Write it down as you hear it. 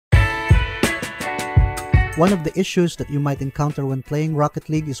One of the issues that you might encounter when playing Rocket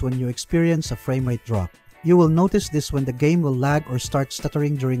League is when you experience a frame rate drop. You will notice this when the game will lag or start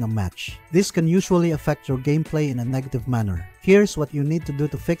stuttering during a match. This can usually affect your gameplay in a negative manner. Here's what you need to do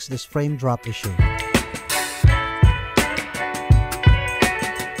to fix this frame drop issue.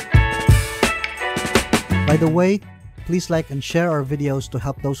 By the way, please like and share our videos to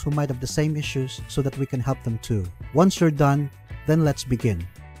help those who might have the same issues so that we can help them too. Once you're done, then let's begin.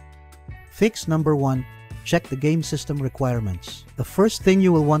 Fix number 1. Check the game system requirements. The first thing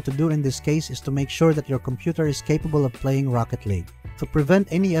you will want to do in this case is to make sure that your computer is capable of playing Rocket League. To prevent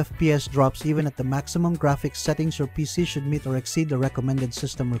any FPS drops even at the maximum graphics settings, your PC should meet or exceed the recommended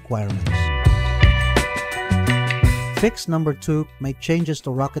system requirements. Fix number 2. Make changes to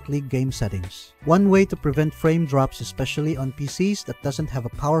Rocket League game settings. One way to prevent frame drops, especially on PCs that doesn't have a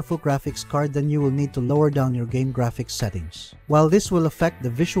powerful graphics card, then you will need to lower down your game graphics settings. While this will affect the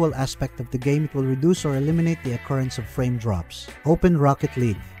visual aspect of the game, it will reduce or eliminate the occurrence of frame drops. Open Rocket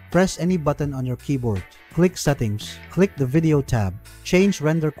League. Press any button on your keyboard. Click Settings. Click the Video tab. Change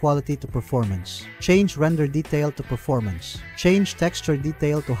Render Quality to Performance. Change Render Detail to Performance. Change Texture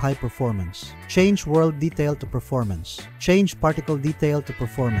Detail to High Performance. Change World Detail to Performance. Change Particle Detail to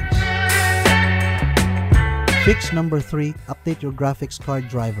Performance. Fix number 3. Update your graphics card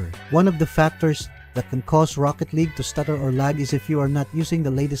driver. One of the factors that can cause Rocket League to stutter or lag is if you are not using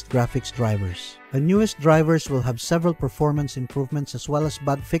the latest graphics drivers. The newest drivers will have several performance improvements as well as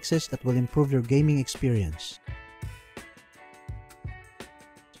bug fixes that will improve your gaming experience.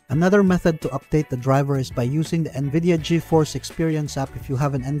 Another method to update the driver is by using the NVIDIA GeForce Experience app if you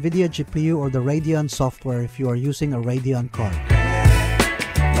have an NVIDIA GPU, or the Radeon software if you are using a Radeon card.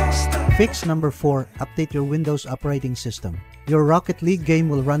 Fix number 4. Update your Windows operating system. Your Rocket League game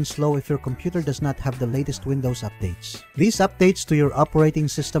will run slow if your computer does not have the latest Windows updates. These updates to your operating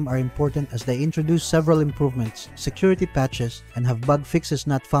system are important as they introduce several improvements, security patches, and have bug fixes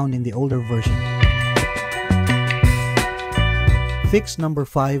not found in the older version. Fix number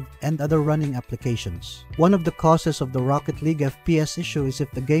 5. End other running applications. One of the causes of the Rocket League FPS issue is if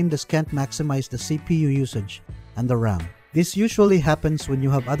the game can't maximize the CPU usage and the RAM. This usually happens when you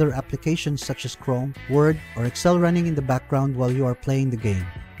have other applications such as Chrome, Word, or Excel running in the background while you are playing the game.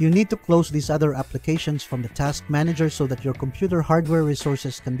 You need to close these other applications from the task manager so that your computer hardware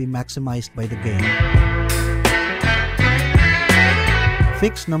resources can be maximized by the game.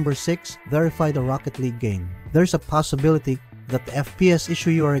 Fix number 6. Verify the Rocket League game. There's a possibility that the FPS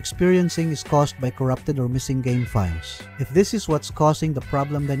issue you are experiencing is caused by corrupted or missing game files. If this is what's causing the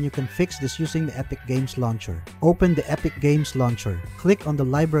problem, then you can fix this using the Epic Games Launcher. Open the Epic Games Launcher. Click on the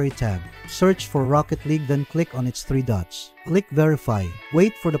Library tab. Search for Rocket League, then click on its 3 dots. Click Verify.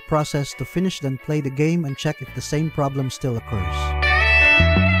 Wait for the process to finish, then play the game and check if the same problem still occurs.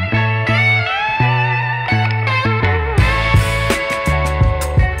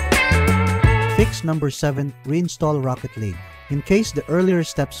 Fix number 7. Reinstall Rocket League. In case the earlier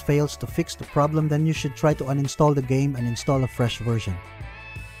steps fails to fix the problem, then you should try to uninstall the game and install a fresh version.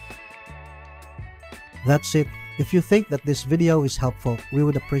 That's it. If you think that this video is helpful, we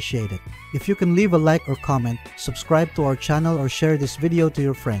would appreciate it. If you can leave a like or comment, subscribe to our channel, or share this video to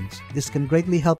your friends. This can greatly help